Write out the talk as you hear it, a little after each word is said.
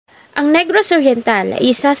Ang Negros Oriental ay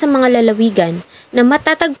isa sa mga lalawigan na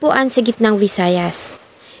matatagpuan sa gitnang Visayas.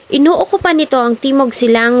 Inuukupan nito ang timog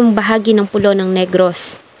silangang bahagi ng pulo ng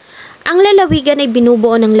Negros. Ang lalawigan ay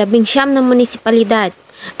binubuo ng 19 na munisipalidad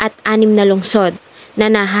at 6 na lungsod na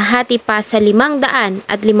nahahati pa sa 557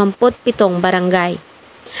 barangay.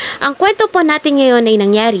 Ang kwento po natin ngayon ay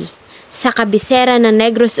nangyari sa kabisera ng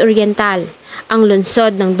Negros Oriental, ang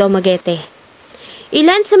lungsod ng Dumaguete.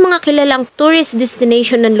 Ilan sa mga kilalang tourist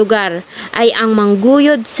destination ng lugar ay ang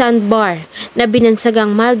Mangguyod Sandbar na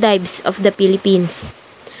binansagang Maldives of the Philippines.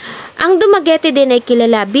 Ang Dumaguete din ay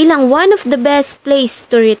kilala bilang one of the best place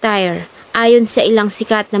to retire ayon sa ilang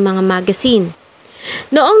sikat na mga magazine.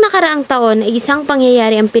 Noong nakaraang taon ay isang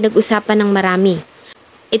pangyayari ang pinag-usapan ng marami.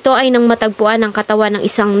 Ito ay nang matagpuan ang katawan ng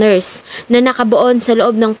isang nurse na nakabuon sa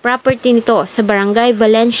loob ng property nito sa Barangay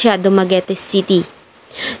Valencia, Dumaguete City.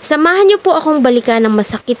 Samahan niyo po akong balikan ang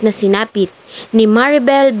masakit na sinapit ni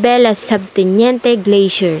Maribel Subteniente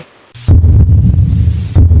Glazier.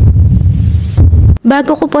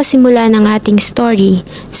 Bago ko po simulan ang ating story,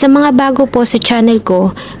 sa mga bago po sa channel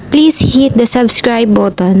ko, please hit the subscribe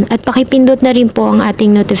button at pakipindot na rin po ang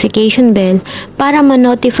ating notification bell para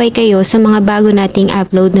ma-notify kayo sa mga bago nating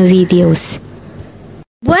upload na videos.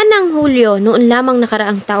 Buwan ng Hulyo noon lamang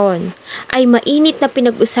nakaraang taon ay mainit na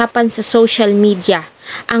pinag-usapan sa social media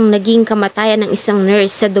ang naging kamatayan ng isang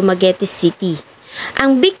nurse sa Dumaguete City.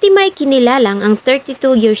 Ang biktima ay kinilalang ang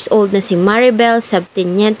 32 years old na si Maribel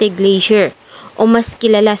Subteniente Glazier o mas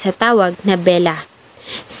kilala sa tawag na Bella.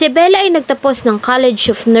 Si Bella ay nagtapos ng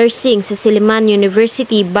College of Nursing sa Silliman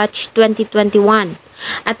University Batch 2021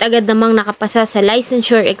 at agad namang nakapasa sa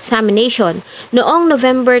licensure examination noong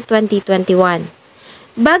November 2021.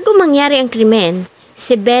 Bago mangyari ang krimen,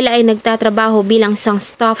 si Bella ay nagtatrabaho bilang isang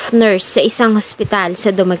staff nurse sa isang hospital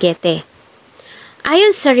sa Dumaguete.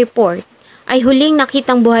 Ayon sa report, ay huling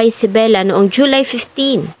nakitang buhay si Bella noong July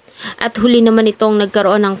 15 at huli naman itong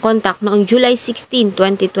nagkaroon ng kontak noong July 16,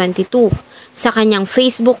 2022 sa kanyang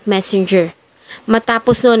Facebook Messenger.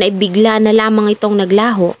 Matapos noon ay bigla na lamang itong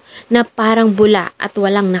naglaho na parang bula at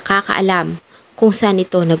walang nakakaalam kung saan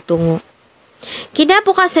ito nagtungo.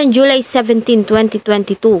 Kinabukasan July 17, 2022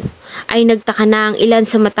 ay nagtaka na ang ilan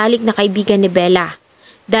sa matalik na kaibigan ni Bella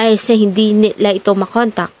dahil sa hindi nila ito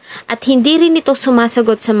makontak at hindi rin ito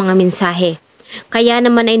sumasagot sa mga mensahe. Kaya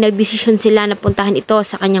naman ay nagdesisyon sila na puntahan ito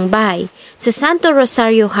sa kanyang bahay sa Santo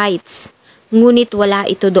Rosario Heights, ngunit wala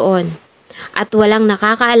ito doon. At walang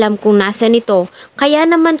nakakaalam kung nasaan ito, kaya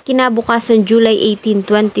naman kinabukasan July 18,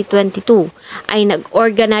 2022 ay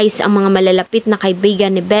nag-organize ang mga malalapit na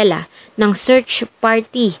kaibigan ni Bella ng search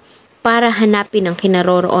party para hanapin ang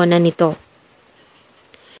kinaroroonan nito.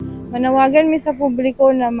 Manawagan mi sa publiko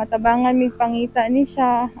na matabangan mi pangita ni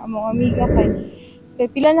siya, among amiga kay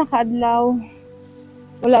pila na kaadlaw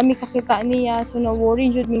wala mi kakita niya, so no worry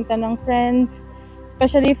jud mi tanang friends,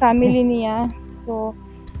 especially family niya. So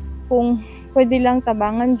kung pwede lang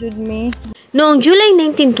tabangan jud mi. Noong July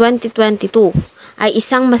 19, 2022 ay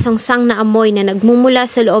isang masangsang na amoy na nagmumula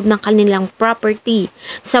sa loob ng kanilang property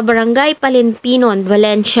sa Barangay Palenpinon,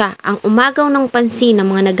 Valencia ang umagaw ng pansin ng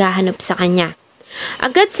mga naghahanap sa kanya.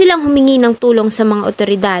 Agad silang humingi ng tulong sa mga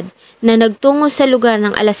otoridad na nagtungo sa lugar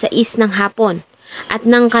ng alas 6 ng hapon at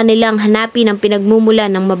nang kanilang hanapin ang pinagmumula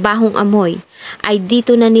ng mabahong amoy ay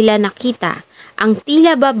dito na nila nakita ang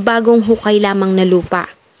tila ba bagong hukay lamang na lupa.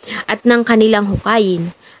 At nang kanilang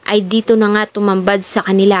hukayin ay dito na nga tumambad sa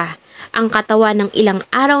kanila ang katawan ng ilang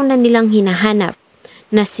araw na nilang hinahanap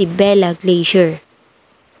na si Bella Glazier.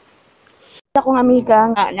 Akong amiga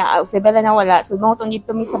nga si Bella na wala, so motong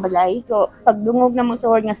dito mi sa balay. So pagdungog na mo sa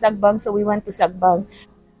word nga Sagbang, so we went to Sagbang.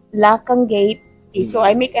 Lakang gate. So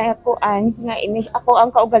I make ako nga ako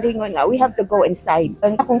ang kaugalingon nga we have to go inside.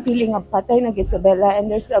 Ang akong feeling nga patay na gid sa Bella,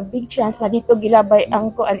 and there's a big chance na dito gilabay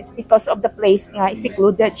ang kuan. It's because of the place nga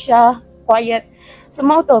secluded siya, quiet. So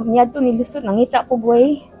mao to niadto nilusot nangita ko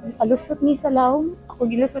boy. Kalusot ni sa lawom. Ako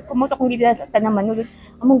gilusot ko mo to kung gidala tanang manulod.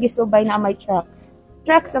 Among gisubay na my trucks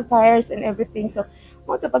of tires and everything. So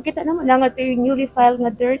mo to pagkita naman lang ito yung newly filed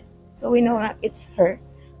na dirt, so we know that it's her.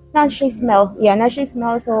 Na siya smell. Yeah, na siya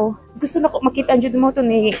smell. So gusto na ko makita jud mo to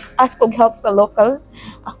ni ask og help sa local.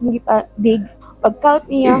 Ako gipa dig pag-count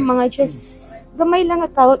niya mga just gamay lang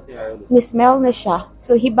account ni smell na siya.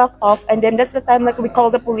 So he back off, and then that's the time like we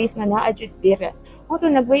call the police nga naa jud dire. Mo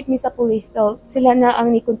to nag-wait mi sa police daw. Sila na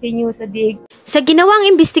ang ni-continue sa dig. Sa ginawang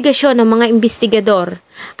investigasyon ng mga investigador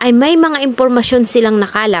ay may mga impormasyon silang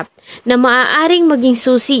nakalap na maaaring maging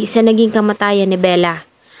susi sa naging kamatayan ni Bella.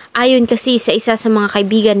 Ayon kasi sa isa sa mga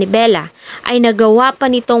kaibigan ni Bella ay nagawa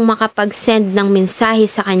pa nitong makapag-send ng mensahe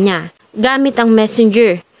sa kanya gamit ang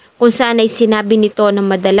messenger kung saan ay sinabi nito na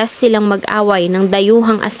madalas silang mag-away ng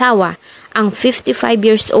dayuhang asawa, ang 55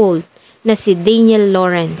 years old na si Daniel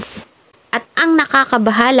Lawrence. At ang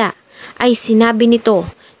nakakabahala ay sinabi nito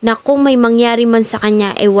na kung may mangyari man sa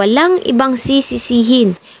kanya ay walang ibang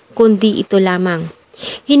sisisihin kundi ito lamang.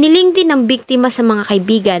 Hiniling din ng biktima sa mga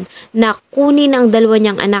kaibigan na kunin ang dalawa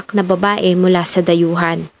niyang anak na babae mula sa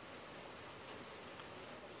dayuhan.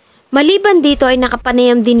 Maliban dito ay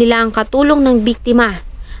nakapanayam din nila ang katulong ng biktima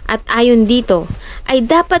at ayon dito ay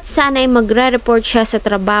dapat sana ay magre-report siya sa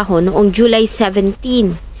trabaho noong July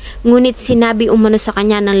 17. Ngunit sinabi umano sa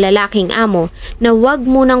kanya ng lalaking amo na huwag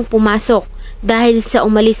munang pumasok dahil sa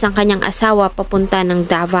umalis ang kanyang asawa papunta ng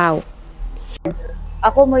Davao.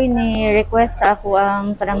 Ako mo ni-request sa ako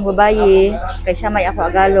ang kanang babayi, kay siya may ako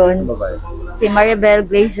agalon. Si Maribel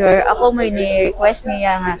Glazier, ako mo ni-request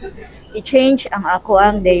niya nga i-change ang ako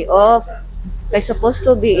ang day off. Kay supposed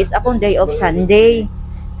to be is akong day off Sunday.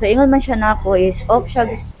 So ingon man siya nako is off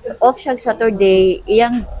siya Saturday,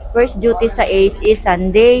 iyang first duty sa ACE is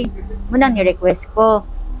Sunday. Muna ni-request ko.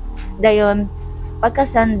 Dayon, pagka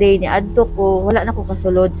Sunday ni adto ko, wala na ko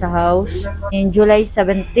kasulod sa house. In July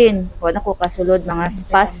 17, wala na ko kasulod mga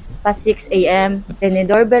past 6 a.m. Then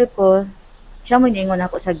ni-doorbell ko, siya mo niingon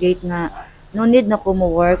ako sa gate nga, no need na ko mo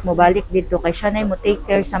work, mo balik dito kay siya na mo take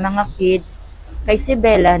care sa mga kids. Kay si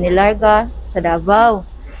Bella nilarga sa Davao.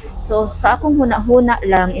 So sa akong huna-huna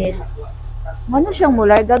lang is, ano siyang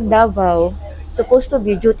mulargag Davao? Supposed to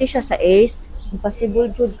be duty siya sa ACE. Impossible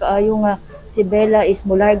jud kaayo nga si Bella is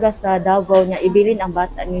mularga sa Davao niya ibilin ang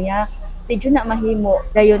bata niya. Tidyo na mahimo.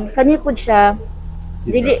 Dayon kani pud siya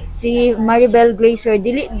dili si Maribel Glazier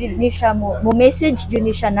dili ni siya mo message jud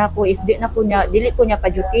ni siya nako if di na ko niya dili ko niya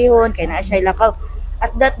padutihon kay naa siya lakaw.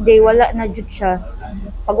 At that day wala na jud siya.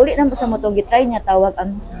 Pag uli na mo sa moto gitry niya tawag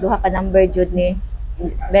ang duha ka number jud ni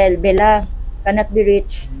Bella cannot be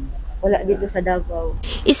reached. Wala dito sa Davao.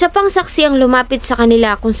 Isa pang saksi ang lumapit sa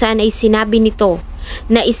kanila kung saan ay sinabi nito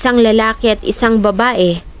na isang lalaki at isang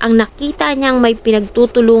babae ang nakita niyang may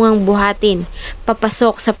pinagtutulungang buhatin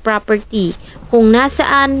papasok sa property kung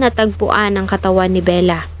nasaan natagpuan ang katawan ni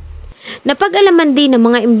Bella. Napag-alaman din ng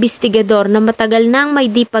mga investigador na matagal nang may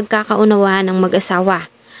di pagkakaunawaan ng mag-asawa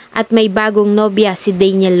at may bagong nobya si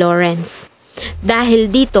Daniel Lawrence.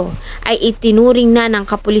 Dahil dito ay itinuring na ng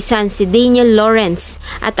kapulisan si Daniel Lawrence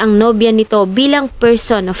at ang nobya nito bilang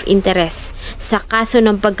person of interest sa kaso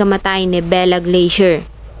ng pagkamatay ni Bella Glazier.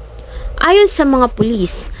 Ayon sa mga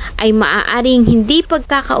pulis ay maaaring hindi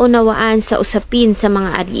pagkakaunawaan sa usapin sa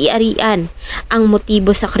mga ari-arian ang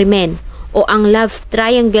motibo sa krimen o ang love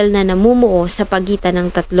triangle na namumuo sa pagitan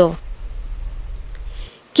ng tatlo.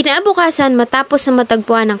 Kinabukasan matapos na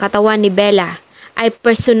matagpuan ang katawan ni Bella ay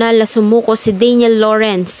personal na sumuko si Daniel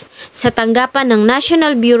Lawrence sa tanggapan ng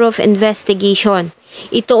National Bureau of Investigation.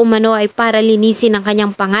 Ito umano ay para linisin ang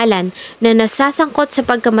kanyang pangalan na nasasangkot sa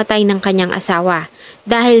pagkamatay ng kanyang asawa.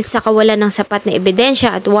 Dahil sa kawalan ng sapat na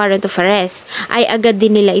ebidensya at warrant of arrest ay agad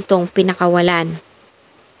din nila itong pinakawalan.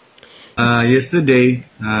 Yesterday,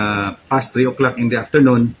 past 3 o'clock in the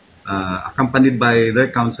afternoon, accompanied by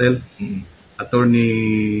their counsel,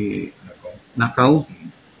 Attorney Nakaw,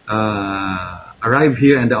 arrived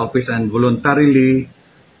here in the office and voluntarily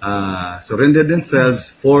surrendered themselves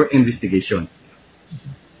for investigation.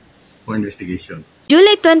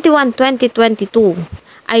 July 21, 2022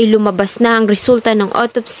 ay lumabas na ang resulta ng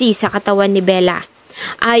autopsy sa katawan ni Bella.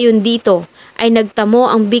 Ayon dito ay nagtamo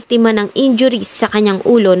ang biktima ng injuries sa kanyang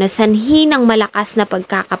ulo na sanhi ng malakas na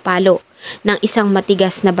pagkakapalo ng isang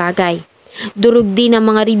matigas na bagay. Durog din ang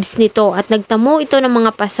mga ribs nito at nagtamo ito ng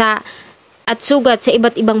mga pasa at sugat sa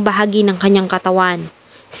iba't ibang bahagi ng kanyang katawan.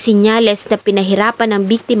 Sinyales na pinahirapan ng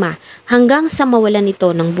biktima hanggang sa mawalan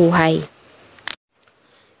ito ng buhay.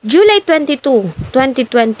 July 22,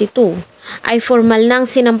 2022 ay formal nang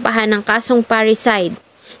sinampahan ng kasong parricide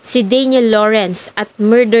si Daniel Lawrence at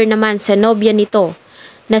murder naman sa nobya nito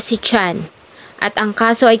na si Chan. At ang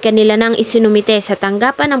kaso ay kanila nang isinumite sa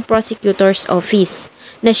tanggapan ng prosecutor's office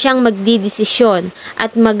na siyang magdidesisyon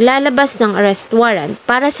at maglalabas ng arrest warrant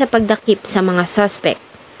para sa pagdakip sa mga suspect.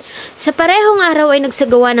 Sa parehong araw ay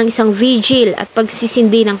nagsagawa ng isang vigil at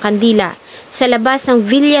pagsisindi ng kandila sa labas ng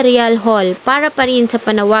Villarreal Hall para pa rin sa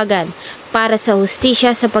panawagan para sa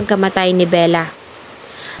hustisya sa pagkamatay ni Bella.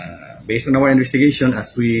 Based on our investigation,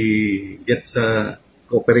 as we get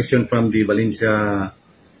cooperation from the Valencia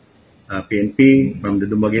PNP, from the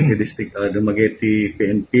Dumaguete District, Dumaguete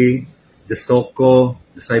PNP, the SOCO,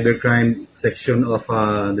 the cybercrime section of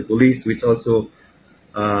the police, which also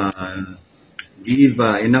give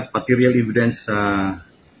enough material evidence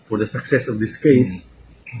for the success of this case.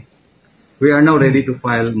 we are now ready to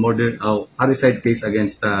file parricide case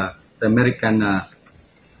against the American.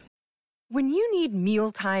 When you need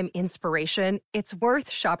mealtime inspiration, it's worth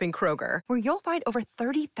shopping Kroger, where you'll find over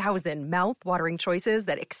 30,000 mouth-watering choices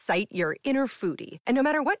that excite your inner foodie. And no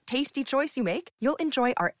matter what tasty choice you make, you'll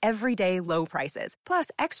enjoy our everyday low prices, plus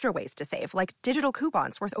extra ways to save, like digital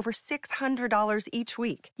coupons worth over $600 each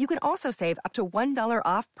week. You can also save up to $1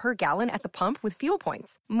 off per gallon at the pump with fuel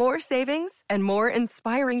points. More savings and more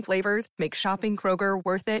inspiring flavors make shopping Kroger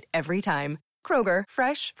worth it every time. Kroger,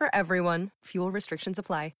 fresh for everyone. Fuel restrictions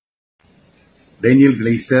apply. Daniel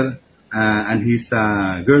Glazier and his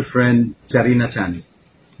girlfriend, Charina Chan.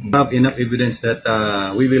 We have enough evidence that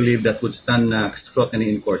we believe that would stand scrutiny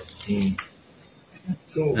in court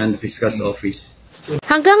and fiscal's office.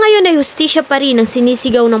 Hanggang ngayon ay hustisya pa rin ang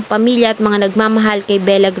sinisigaw ng pamilya at mga nagmamahal kay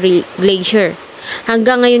Bella Glazier.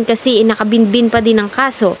 Hanggang ngayon kasi nakabinbin pa din ang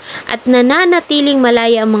kaso at nananatiling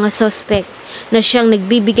malaya ang mga sospek na siyang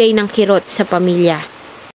nagbibigay ng kirot sa pamilya.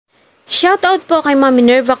 Shoutout po kay Ma'am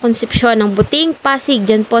Minerva Concepcion ng Buting, Pasig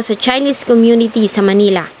dyan po sa Chinese community sa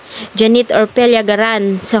Manila. Janet Orpelia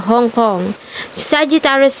Garan sa Hong Kong.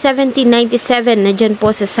 Sagittarius 1797 na dyan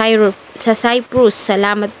po sa Cyprus,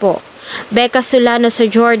 salamat po. Becca Solano sa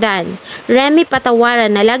Jordan. Remy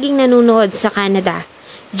Patawaran na laging nanonood sa Canada.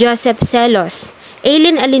 Joseph Celos.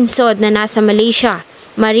 Aileen Alinsod na nasa Malaysia.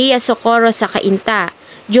 Maria Socorro sa Cainta.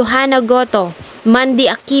 Johanna Goto.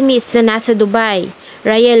 Mandy Akimis na nasa Dubai.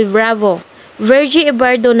 Rael Bravo, Virgie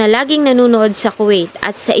Ebardo na laging nanonood sa Kuwait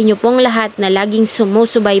at sa inyo pong lahat na laging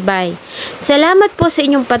sumusubaybay. Salamat po sa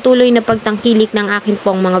inyong patuloy na pagtangkilik ng akin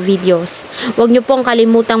pong mga videos. Huwag niyo pong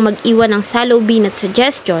kalimutang mag-iwan ng saloobin at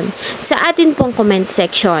suggestion sa atin pong comment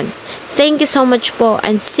section. Thank you so much po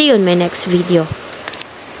and see you in my next video.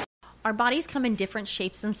 Our bodies come in different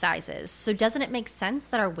shapes and sizes, so doesn't it make sense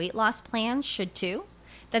that our weight loss plans should too?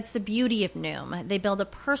 That's the beauty of Noom. They build a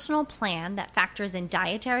personal plan that factors in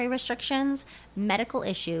dietary restrictions, medical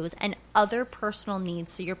issues, and other personal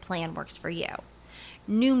needs so your plan works for you.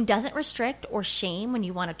 Noom doesn't restrict or shame when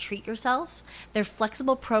you want to treat yourself. Their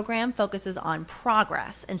flexible program focuses on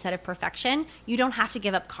progress instead of perfection. You don't have to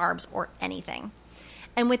give up carbs or anything.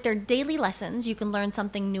 And with their daily lessons, you can learn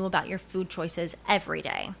something new about your food choices every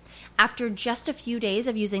day. After just a few days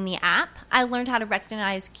of using the app, I learned how to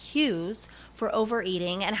recognize cues for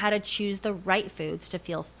overeating and how to choose the right foods to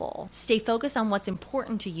feel full. Stay focused on what's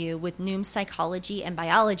important to you with Noom's psychology and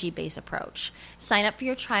biology-based approach. Sign up for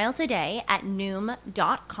your trial today at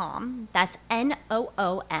Noom.com. That's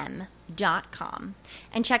NOOM.com.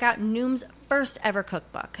 And check out Noom's first ever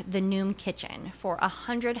cookbook, The Noom Kitchen, for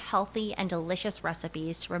 100 healthy and delicious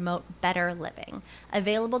recipes to promote better living.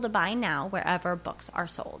 Available to buy now wherever books are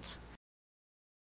sold.